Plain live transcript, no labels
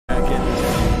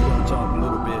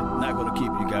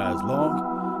long, but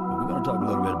we're going to talk a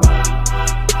little bit about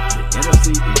the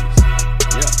NFC East.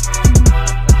 Yeah.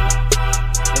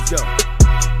 Let's go.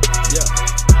 Yeah.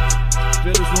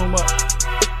 Fill this room up.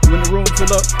 When the room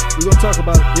fill up, we're going to talk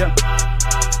about it. Yeah.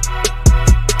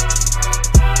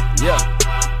 Yeah.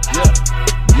 Yeah.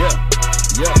 Yeah.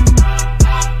 Yeah.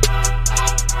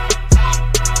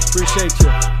 Appreciate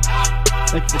you.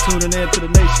 Thank you for tuning in to the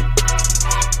nation.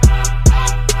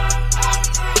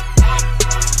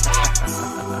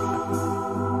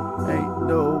 Ain't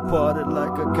no party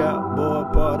like a cowboy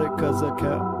party, cause a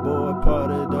cowboy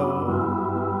party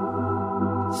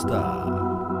don't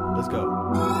stop. Let's go.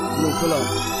 Room fill up.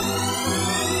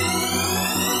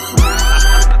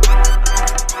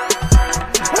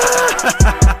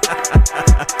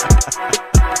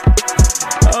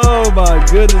 Oh my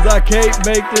goodness, I can't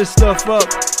make this stuff up.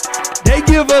 They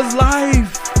give us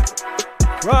life.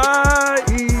 Cry,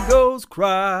 Eagles,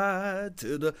 cry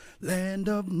to the land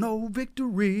of no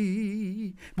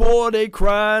victory. Boy, they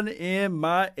crying in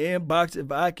my inbox.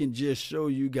 If I can just show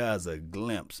you guys a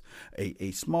glimpse,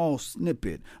 a small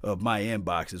snippet of my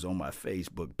inboxes on my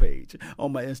Facebook page,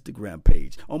 on my Instagram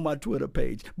page, on my Twitter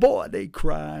page. Boy, they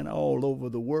crying all over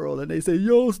the world. And they say,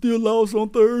 y'all still lost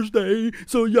on Thursday,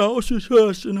 so y'all should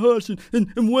hush and hush. And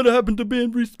what happened to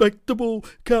being respectable,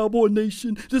 Cowboy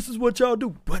Nation? This is what y'all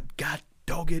do. But God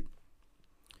dog it.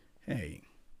 Hey,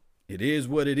 it is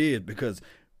what it is, because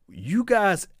you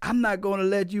guys, I'm not going to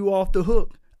let you off the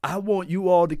hook. I want you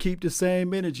all to keep the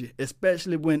same energy,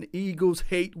 especially when Eagles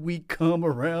hate week come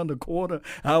around the corner.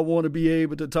 I want to be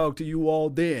able to talk to you all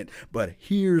then. But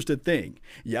here's the thing.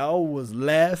 Y'all was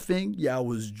laughing, y'all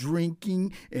was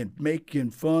drinking and making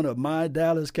fun of my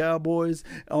Dallas Cowboys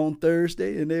on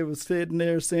Thursday, and they were sitting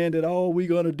there saying that all we're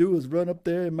going to do is run up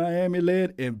there in Miami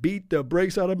land and beat the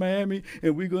brakes out of Miami,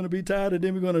 and we're going to be tired, and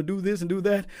then we're going to do this and do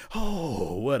that.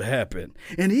 Oh, what happened?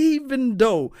 And even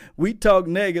though we talk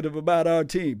negative about our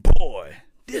team, boy,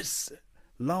 this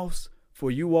loss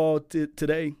for you all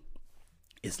today,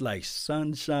 it's like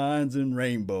sunshines and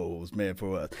rainbows, man,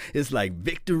 for us. It's like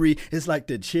victory. It's like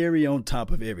the cherry on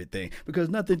top of everything, because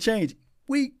nothing changed.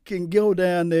 We can go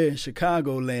down there in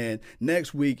Chicagoland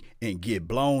next week and get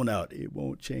blown out. It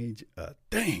won't change a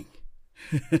thing.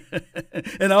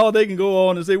 And all they can go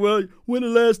on and say, well, when the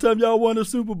last time y'all won a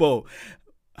Super Bowl?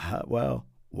 Well,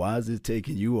 why is it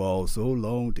taking you all so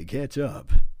long to catch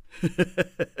up?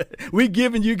 we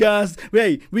giving you guys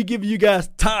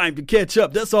time to catch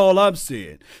up. That's all I'm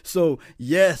saying. So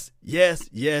yes,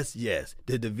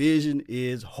 the division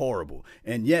is horrible,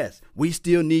 and yes, we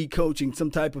still need coaching,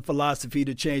 some type of philosophy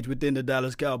to change within the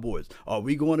Dallas Cowboys. Are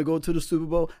we going to go to the Super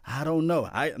Bowl? I don't know.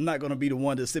 I'm not going to be the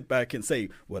one to sit back and say,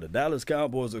 well, the Dallas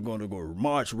Cowboys are going to go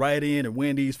march right in and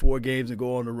win these 4 games and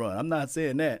go on the run. I'm not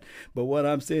saying that, but what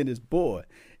I'm saying is, boy,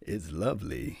 it's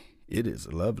lovely. It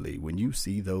is lovely when you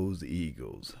see those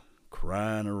Eagles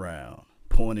crying around,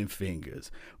 pointing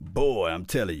fingers. Boy, I'm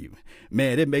telling you,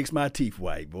 man, it makes my teeth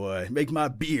white, boy. It makes my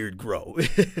beard grow.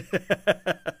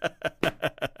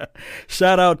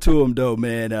 Shout out to him, though,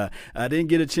 man. I didn't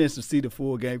get a chance to see the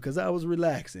full game because I was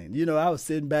relaxing. You know, I was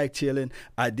sitting back chilling.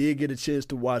 I did get a chance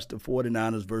to watch the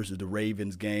 49ers versus the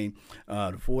Ravens game.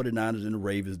 The 49ers and the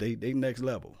Ravens, they next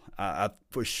level. I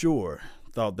for sure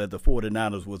thought that the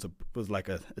 49ers was like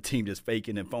a team just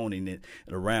faking and phoning it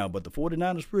around, but the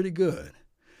 49ers pretty good.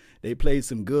 They played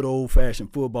some good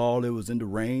old-fashioned football. It was in the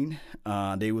rain.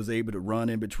 They was able to run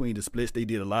in between the splits. They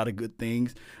did a lot of good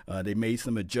things. They made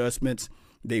some adjustments.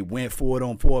 They went for it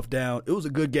on 4th down. It was a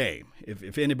good game.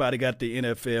 If anybody got the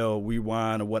NFL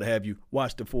rewind or what have you,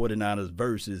 watch the 49ers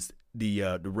versus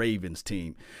the Ravens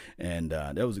team, and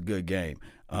that was a good game.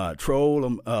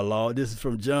 Troll Law, this is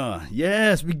from John.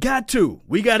 Yes, we got to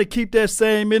keep that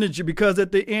same energy, because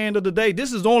at the end of the day,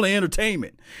 this is only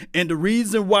entertainment, and the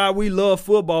reason why we love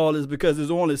football is because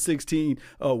there's only 16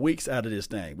 weeks out of this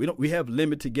thing. We have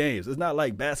limited games. It's not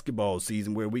like basketball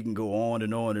season where we can go on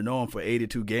and on and on for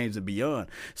 82 games and beyond.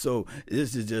 So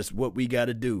this is just what we got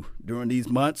to do during these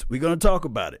months. We're going to talk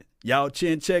about it. Y'all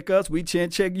chin check us, we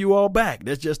chin check you all back.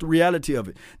 That's just the reality of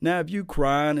it. Now, if you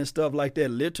crying and stuff like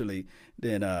that, literally,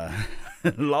 then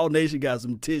Law Nation got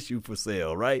some tissue for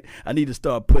sale, right? I need to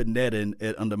start putting that in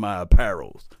under my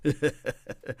apparels.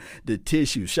 The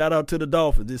tissue. Shout out to the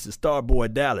Dolphins. This is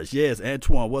Starboy Dallas. Yes,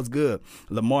 Antoine, what's good?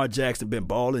 Lamar Jackson been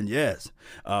balling, yes.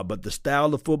 But the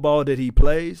style of football that he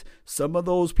plays, some of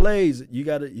those plays,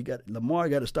 Lamar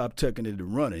got to stop tucking it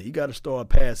and running. He got to start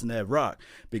passing that rock,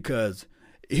 because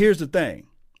here's the thing.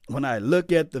 When I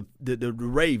look at the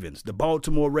Ravens, the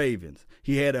Baltimore Ravens,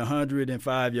 he had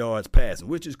 105 yards passing,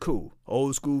 which is cool.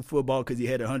 Old school football, because he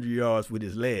had 100 yards with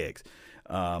his legs.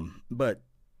 But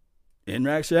in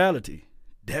actuality,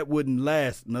 that wouldn't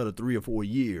last another 3 or 4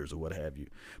 years or what have you.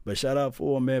 But shout out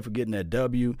for them, man, for getting that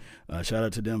W. Shout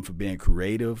out to them for being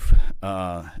creative.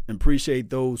 Appreciate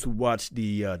those who watched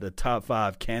the top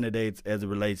 5 candidates as it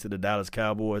relates to the Dallas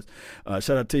Cowboys.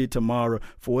 Shout out to you, Tamara.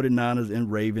 49ers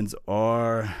and Ravens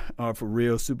are for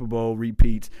real Super Bowl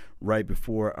repeats right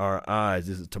before our eyes.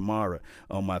 This is Tamara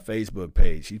on my Facebook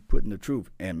page. She's putting the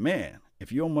truth. And, man,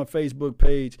 if you're on my Facebook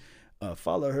page,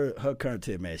 follow her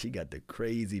content, man. She got the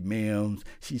crazy memes.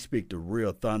 She speak the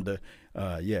real thunder.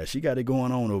 Yeah, she got it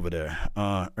going on over there.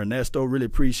 Ernesto, really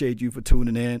appreciate you for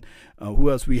tuning in.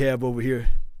 Who else we have over here?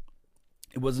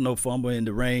 It wasn't no fumble in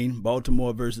the rain.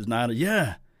 Baltimore versus Niners.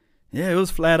 Yeah, it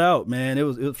was flat out, man. It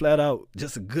was flat out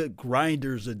just a good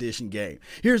Grinders edition game.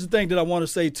 Here's the thing that I want to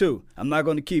say, too. I'm not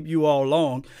going to keep you all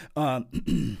long. I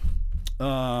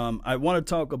want to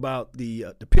talk about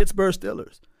the Pittsburgh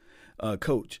Steelers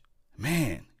coach.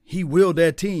 Man, he willed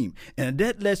that team. And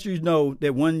that lets you know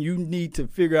that when you need to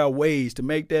figure out ways to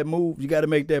make that move, you got to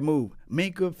make that move.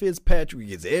 Minkah Fitzpatrick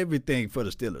is everything for the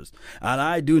Steelers. And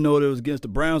I do know that it was against the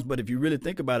Browns, but if you really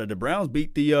think about it, the Browns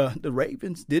beat the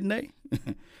Ravens, didn't they?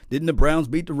 Didn't the Browns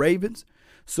beat the Ravens?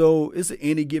 So it's an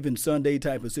any given Sunday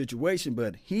type of situation,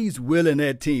 but he's willing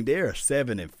that team. They are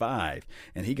 7-5,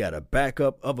 and he got a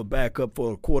backup of a backup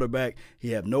for a quarterback.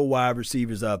 He have no wide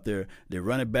receivers out there. Their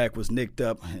running back was nicked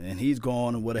up, and he's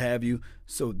gone and what have you.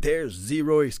 So there's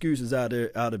zero excuses out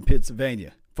there out in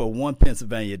Pennsylvania for one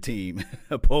Pennsylvania team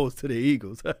opposed to the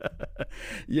Eagles.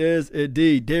 Yes,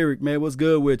 indeed. Derek, man, what's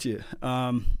good with you?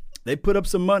 They put up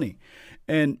some money,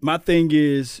 and my thing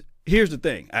is, here's the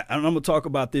thing. I'm going to talk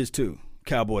about this too.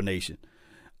 Cowboy Nation.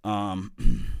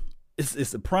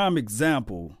 It's a prime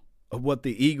example of what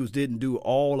the Eagles didn't do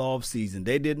all offseason.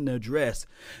 They didn't address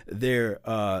their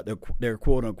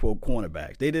quote-unquote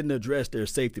cornerbacks. They didn't address their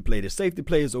safety play. Their safety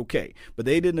play is okay, but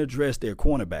they didn't address their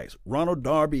cornerbacks. Ronald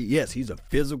Darby, yes, he's a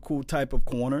physical type of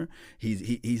corner.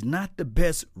 He's not the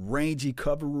best rangy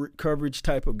coverage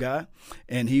type of guy,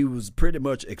 and he was pretty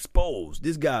much exposed.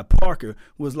 This guy, Parker,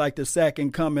 was like the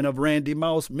second coming of Randy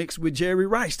Moss mixed with Jerry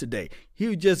Rice today. He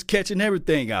was just catching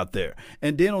everything out there.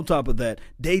 And then on top of that,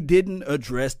 they didn't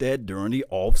address that during the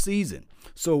off season.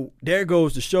 So there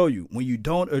goes to show you, when you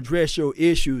don't address your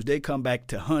issues, they come back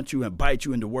to hunt you and bite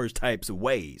you in the worst types of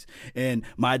ways. And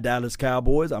my Dallas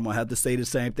Cowboys, I'm going to have to say the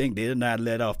same thing. They did not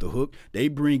let off the hook. They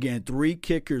bring in 3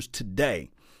 kickers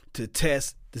today to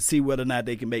test to see whether or not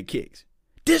they can make kicks.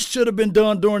 This should have been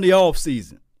done during the off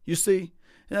season. You see?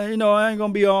 You know, I ain't going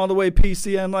to be all the way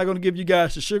PC. I'm not going to give you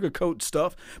guys the sugarcoat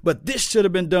stuff. But this should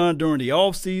have been done during the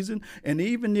offseason. And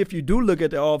even if you do look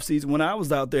at the offseason, when I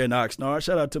was out there in Oxnard,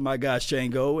 shout out to my guy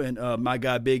Shango and my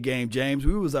guy Big Game James.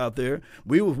 We was out there.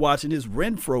 We was watching this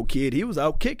Renfro kid. He was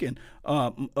out kicking,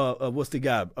 what's the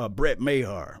guy, Brett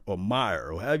Maher or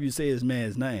Meyer, or however you say his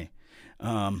man's name.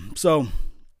 So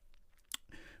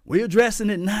we're addressing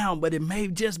it now, but it may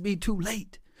just be too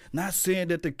late. Not saying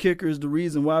that the kicker is the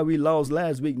reason why we lost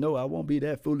last week. No, I won't be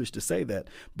that foolish to say that.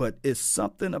 But it's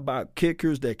something about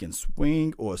kickers that can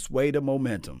swing or sway the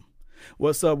momentum.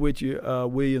 What's up with you,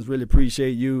 Williams? Really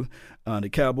appreciate you. The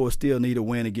Cowboys still need a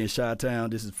win against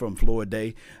Chi-Town. This is from Floyd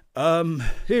Day.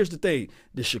 Here's the thing.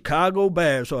 The Chicago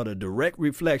Bears are the direct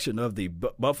reflection of the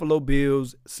Buffalo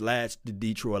Bills / the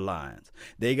Detroit Lions.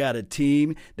 They got a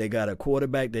team. They got a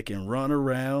quarterback that can run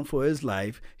around for his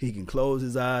life. He can close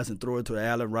his eyes and throw it to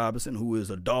Allen Robinson, who is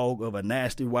a dog of a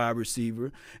nasty wide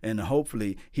receiver. And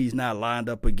hopefully he's not lined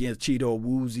up against Cheeto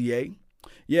Woozier.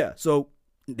 Yeah, so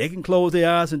they can close their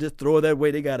eyes and just throw it that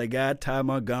way. They got a guy, Ty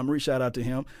Montgomery, shout out to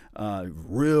him.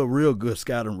 Real good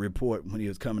scouting report when he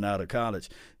was coming out of college.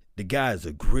 The guy is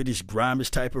a grittish,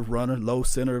 grimish type of runner, low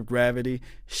center of gravity,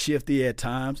 shifty at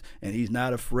times, and he's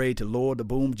not afraid to lower the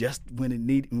boom just when he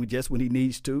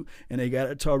needs to. And they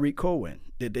got a Tariq Cohen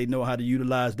that they know how to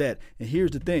utilize that. And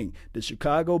here's the thing: the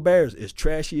Chicago Bears, as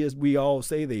trashy as we all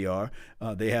say they are,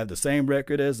 they have the same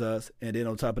record as us, and then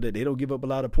on top of that, they don't give up a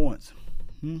lot of points.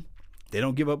 They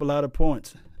don't give up a lot of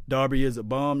points. Darby is a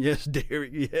bomb. Yes,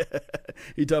 Derek. Yeah.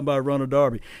 He talking about Ronald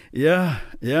Darby. Yeah.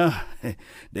 They're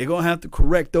going to have to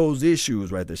correct those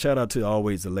issues right there. Shout out to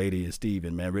always the lady and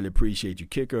Steven, man. Really appreciate you.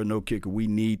 Kicker or no kicker, we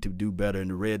need to do better in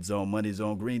the red zone, money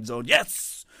zone, green zone.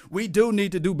 Yes, we do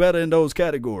need to do better in those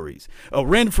categories.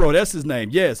 Renfro, that's his name.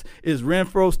 Yes. Is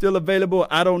Renfro still available?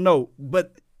 I don't know.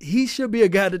 But he should be a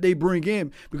guy that they bring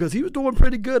in because he was doing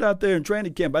pretty good out there in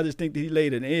training camp. I just think that he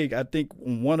laid an egg. I think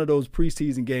in one of those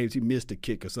preseason games he missed a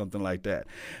kick or something like that.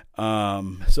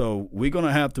 So we're going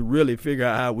to have to really figure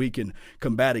out how we can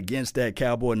combat against that,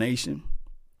 Cowboy Nation.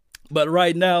 But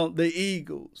right now, the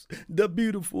Eagles, the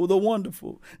beautiful, the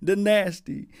wonderful, the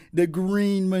nasty, the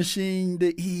green machine,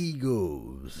 the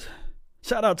Eagles.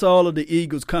 Shout out to all of the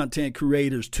Eagles content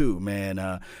creators too,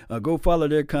 man. Go follow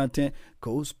their content.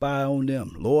 Go spy on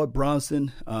them. Lord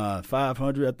Bronson,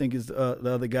 500, I think is the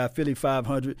other guy, Philly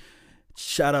 500.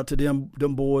 Shout out to them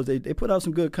boys. They put out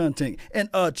some good content. And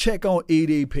check on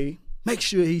EDP. Make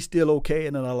sure he's still okay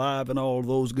and alive and all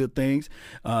those good things.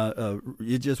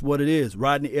 It's just what it is.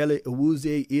 Rodney Elliott,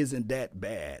 Awuzie isn't that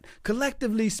bad.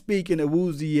 Collectively speaking,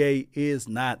 Awuzie is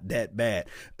not that bad.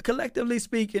 Collectively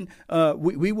speaking,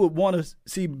 we would want to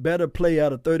see better play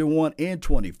out of 31 and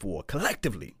 24.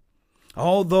 Collectively.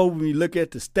 Although when you look at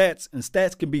the stats, and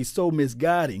stats can be so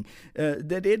misguiding,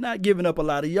 that they're not giving up a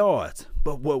lot of yards.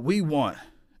 But what we want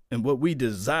and what we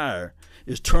desire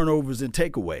is turnovers and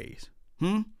takeaways.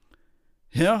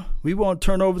 Yeah, we want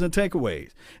turnovers and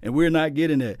takeaways, and we're not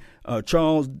getting it.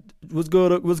 Charles, what's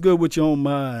good with you on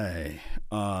my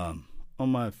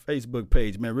Facebook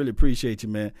page, man? Really appreciate you,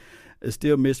 man. It's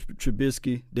still Mr.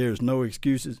 Trubisky. There's no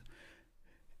excuses.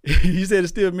 He said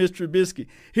it's still Mr. Trubisky.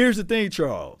 Here's the thing,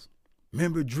 Charles.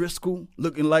 Remember Driscoll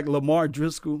looking like Lamar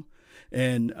Driscoll,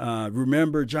 and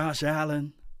remember Josh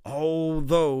Allen.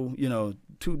 Although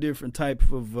two different types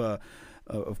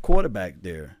of quarterback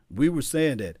there, we were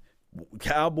saying that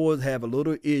Cowboys have a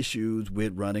little issues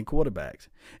with running quarterbacks.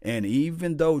 And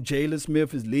even though Jalen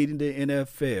Smith is leading the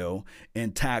NFL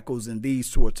in tackles and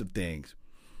these sorts of things,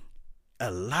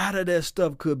 a lot of that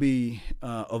stuff could be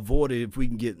avoided if we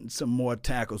can get some more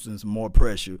tackles and some more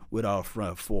pressure with our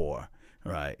front four,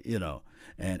 right?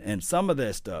 And some of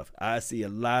that stuff, I see a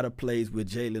lot of plays with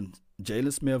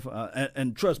Jalen Smith,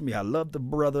 and trust me, I love the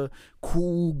brother,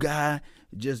 cool guy,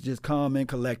 just calm and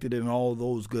collected and all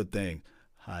those good things.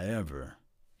 However,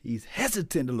 he's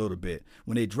hesitant a little bit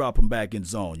when they drop him back in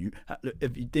zone.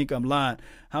 If you think I'm lying,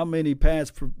 how many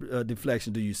pass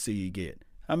deflections do you see he get?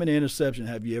 How many interceptions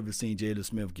have you ever seen Jalen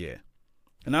Smith get?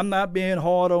 And I'm not being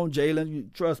hard on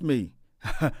Jalen. Trust me,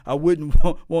 I wouldn't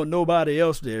want nobody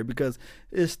else there because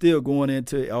it's still going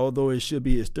into, although it should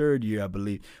be his third year, I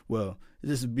believe. Well,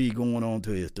 this would be going on to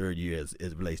his third year as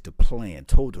it relates to playing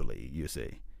totally, you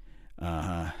see.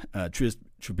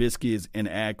 Trubisky is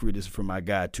inaccurate. This is from my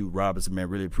guy, too, Robinson, man.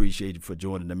 Really appreciate you for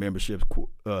joining the membership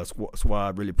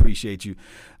squad. Really appreciate you.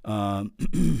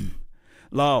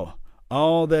 Law,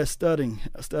 all that studying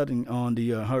on the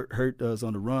hurt us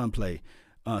on the run play.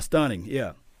 Stunning,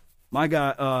 yeah. My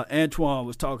guy, Antoine,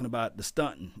 was talking about the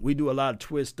stunting. We do a lot of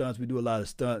twist stunts. We do a lot of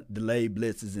stunt delay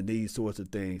blitzes and these sorts of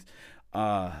things.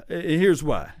 And here's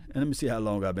why. And let me see how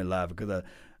long I've been live because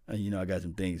I got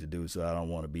some things to do, so I don't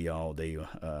want to be all day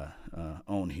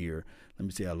on here. Let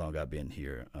me see how long I've been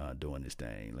here doing this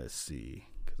thing. Let's see,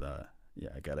 because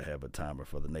I got to have a timer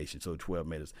for the nation. So 12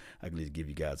 minutes. I can at least give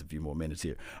you guys a few more minutes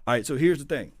here. All right, so here's the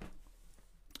thing.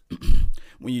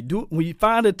 When you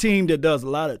find a team that does a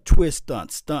lot of twist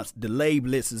stunts, delay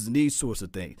blitzes, and these sorts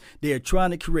of things, they are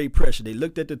trying to create pressure. They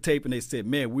looked at the tape and they said,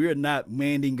 man, we're not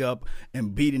manning up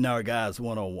and beating our guys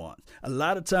one-on-one. A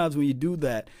lot of times when you do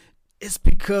that, it's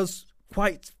because,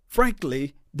 quite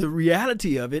frankly, the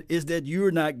reality of it is that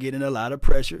you're not getting a lot of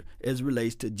pressure as it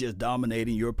relates to just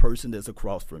dominating your person that's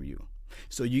across from you.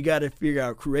 So you got to figure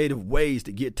out creative ways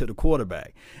to get to the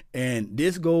quarterback. And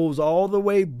this goes all the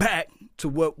way back to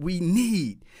what we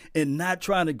need and not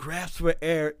trying to grasp for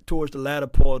air towards the latter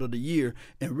part of the year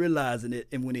and realizing it.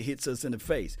 And when it hits us in the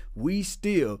face, we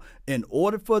still, in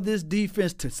order for this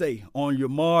defense to say, on your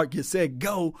mark, get set,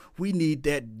 go, we need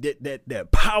that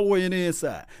power in the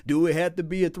inside. Do it have to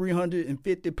be a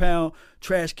 350-pound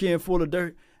trash can full of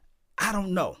dirt? I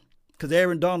don't know, because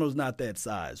Aaron Donald's not that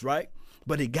size, right?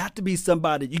 But it got to be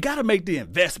somebody. You got to make the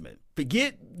investment.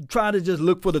 Forget trying to just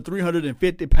look for the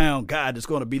 350-pound guy that's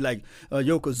going to be like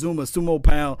Yokozuna,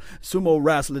 sumo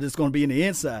wrestler that's going to be in the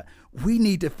inside. We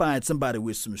need to find somebody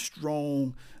with some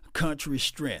strong country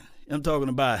strength. I'm talking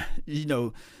about,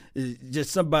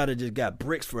 just somebody just got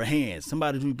bricks for hands,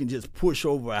 somebody who can just push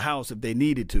over a house if they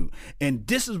needed to. And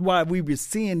this is why we've been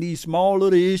seeing these small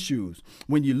little issues.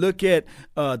 When you look at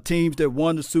teams that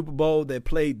won the Super Bowl, that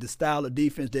played the style of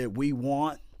defense that we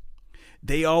want,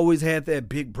 they always had that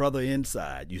big brother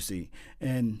inside, you see.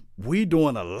 And we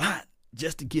doing a lot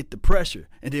just to get the pressure.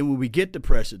 And then when we get the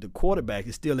pressure, the quarterback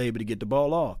is still able to get the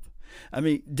ball off. I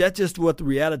mean, that's just what the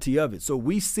reality of it. So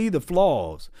we see the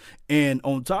flaws. And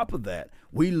on top of that,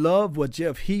 we love what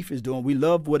Jeff Heath is doing. We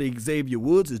love what Xavier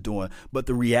Woods is doing. But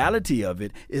the reality of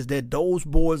it is that those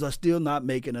boys are still not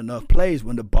making enough plays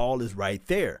when the ball is right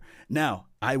there. Now,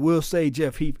 I will say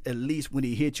Jeff Heath, at least when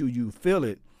he hits you, you feel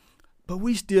it. But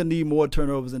we still need more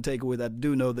turnovers and takeaways. I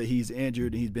do know that he's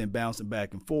injured and he's been bouncing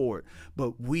back and forward.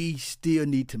 But we still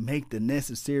need to make the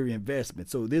necessary investment.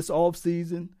 So this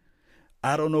offseason,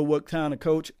 I don't know what kind of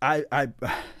coach.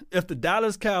 If the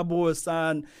Dallas Cowboys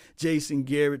sign Jason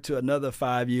Garrett to another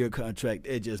 5-year contract,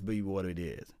 it just be what it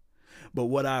is. But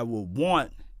what I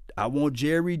want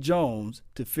Jerry Jones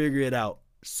to figure it out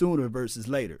sooner versus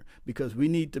later, because we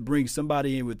need to bring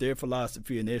somebody in with their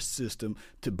philosophy and their system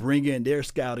to bring in their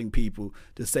scouting people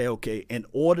to say, okay, in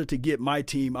order to get my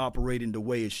team operating the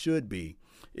way it should be,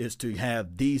 is to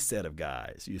have these set of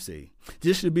guys, you see.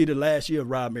 This should be the last year of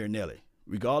Rod Marinelli.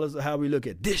 Regardless of how we look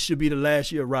at it, this should be the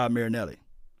last year of Rod Marinelli.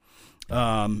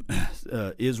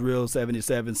 Israel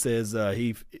 77 says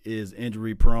he is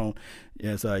injury prone.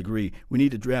 Yes, I agree. We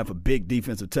need to draft a big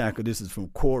defensive tackle. This is from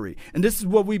Corey, and this is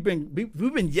what we've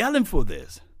been yelling for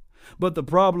this. But the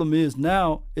problem is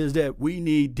now is that we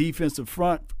need defensive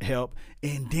front help,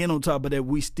 and then on top of that,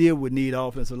 we still would need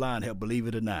offensive line help, believe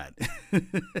it or not.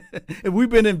 And we've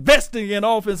been investing in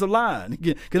offensive line.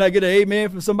 Can I get an amen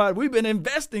from somebody? We've been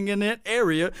investing in that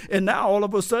area, and now all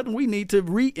of a sudden we need to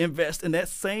reinvest in that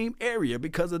same area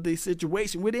because of the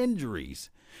situation with injuries,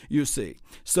 you see.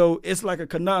 So it's like a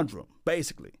conundrum,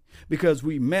 basically. Because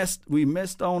we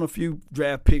missed on a few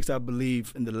draft picks, I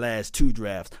believe, in the last 2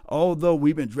 drafts. Although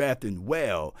we've been drafting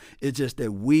well, it's just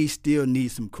that we still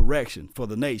need some correction for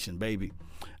the nation, baby.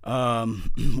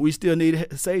 We still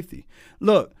need safety.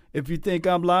 Look, if you think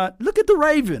I'm lying, look at the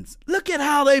Ravens. Look at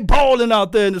how they balling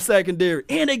out there in the secondary,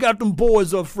 and they got them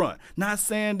boys up front. Not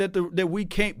saying that that we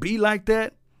can't be like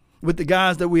that with the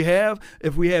guys that we have,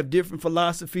 if we have different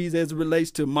philosophies as it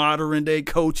relates to modern day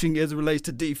coaching, as it relates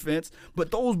to defense. But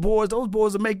those boys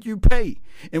will make you pay.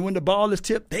 And when the ball is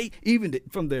tipped, they, even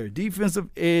from their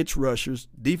defensive edge rushers,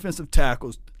 defensive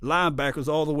tackles, linebackers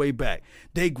all the way back,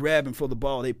 they grabbing for the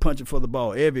ball, they punching for the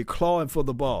ball, every clawing for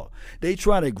the ball. They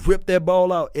try to grip that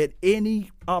ball out at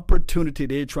any opportunity.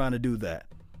 They're trying to do that.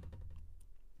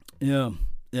 Yeah.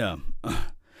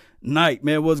 Knight,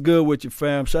 man, what's good with you,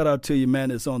 fam? Shout out to you, man,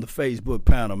 that's on the Facebook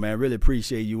panel, man. Really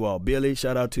appreciate you all. Billy,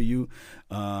 shout out to you.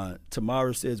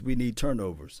 Tamara says we need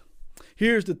turnovers.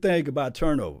 Here's the thing about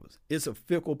turnovers. It's a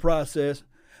fickle process,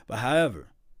 but however,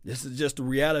 this is just the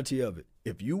reality of it.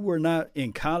 If you were not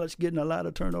in college getting a lot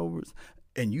of turnovers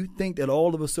and you think that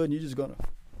all of a sudden you're just going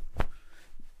to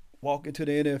walk into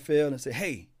the NFL and say,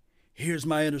 hey, here's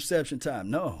my interception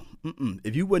time. No.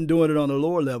 If you wasn't doing it on the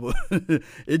lower level,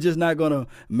 it's just not going to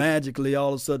magically all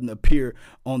of a sudden appear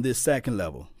on this second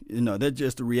level. You know, that's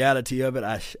just the reality of it.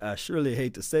 I surely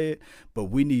hate to say it, but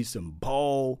we need some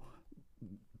ball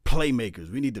playmakers.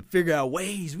 We need to figure out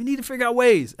ways.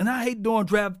 And I hate doing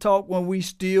draft talk when we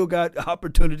still got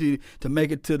opportunity to make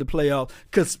it to the playoffs.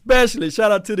 Especially,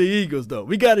 shout out to the Eagles, though.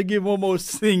 We got to give one more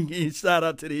singing shout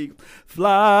out to the Eagles.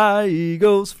 Fly,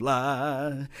 Eagles,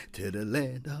 fly to the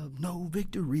land of no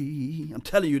victory. I'm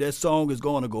telling you, that song is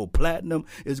going to go platinum.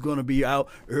 It's going to be out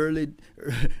early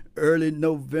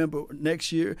November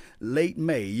next year, late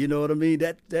May. You know what I mean?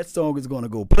 That song is going to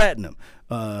go platinum.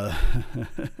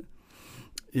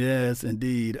 Yes,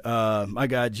 indeed. I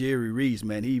got Jerry Reese,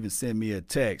 man. He even sent me a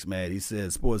text, man. He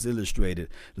said Sports Illustrated,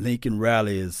 Lincoln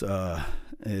Riley is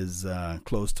in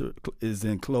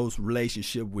close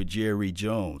relationship with Jerry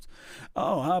Jones.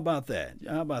 Oh, how about that?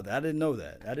 I didn't know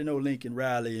that. I didn't know Lincoln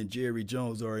Riley and Jerry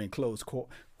Jones are in close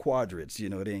quadrants. You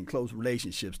know, they're in close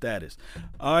relationship status.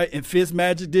 All right, and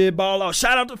Fitzmagic did ball out.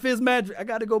 Shout out to Fitzmagic. I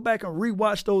got to go back and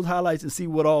rewatch those highlights and see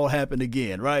what all happened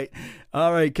again, right?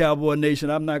 All right, Cowboy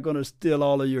Nation, I'm not going to steal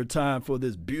all of your time for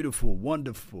this beautiful,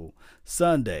 wonderful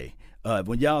Sunday.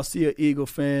 When y'all see an Eagle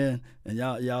fan and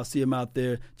y'all see him out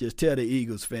there, just tell the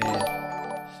Eagles fan,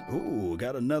 ooh,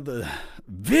 got another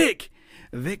Vic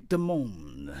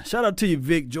Damone. Shout out to you,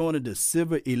 Vic, joining the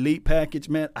Silver Elite package,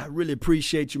 man. I really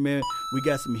appreciate you, man. We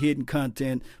got some hidden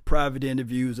content, private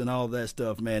interviews, and all that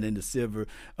stuff, man, in the Silver.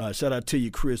 Shout out to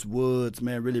you, Chris Woods,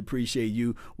 man. Really appreciate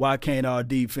you. Why can't our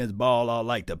defense ball out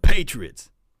like the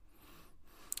Patriots?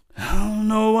 I don't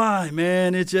know why,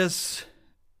 man. It's just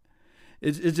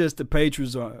the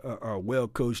Patriots are a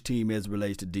well-coached team as it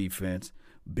relates to defense.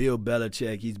 Bill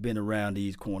Belichick, he's been around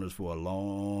these corners for a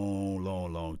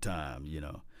long time, you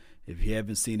know. If you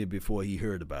haven't seen it before, he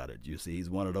heard about it. You see, he's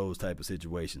one of those type of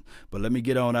situations. But let me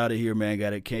get on out of here, man. Got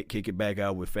to kick it back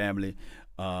out with family.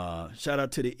 Shout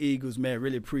out to the Eagles, man.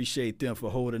 Really appreciate them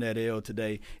for holding that L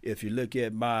today. If you look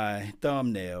at my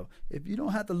thumbnail, if you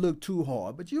don't have to look too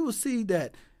hard, but you will see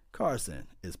that Carson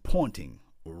is pointing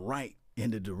right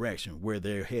in the direction where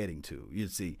they're heading to, you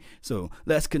see. So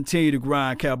let's continue to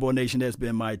grind, Cowboy Nation. That's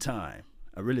been my time.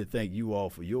 I really thank you all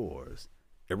for yours.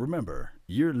 And remember,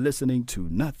 you're listening to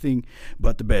nothing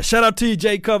but the best. Shout out to you,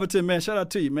 Jay Covington, man. Shout out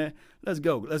to you, man. Let's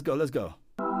go.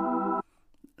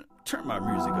 Turn my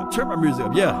music up.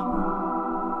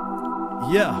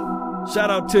 Yeah.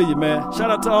 Shout out to you, man. Shout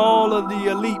out to all of the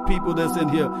elite people that's in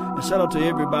here. And shout out to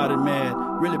everybody, man.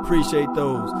 Really appreciate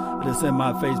those that's in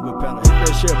my Facebook panel. Hit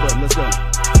that share button. Let's go.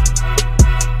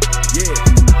 Yeah.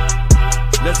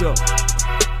 Let's go.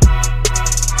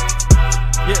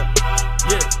 Yeah.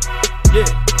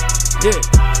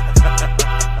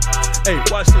 Hey,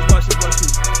 watch this. That's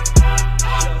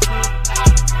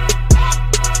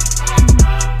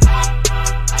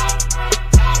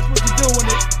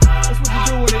what you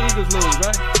do when the Eagles lose,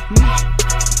 right?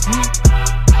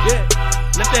 Yeah.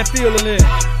 Let that feeling in.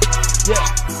 Yeah.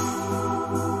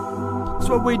 That's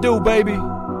what we do, baby.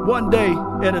 One day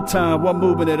at a time, one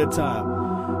movement at a time.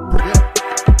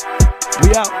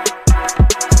 We out.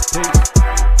 Peace.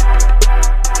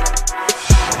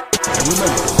 And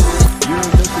remember, you're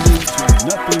listening to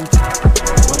nothing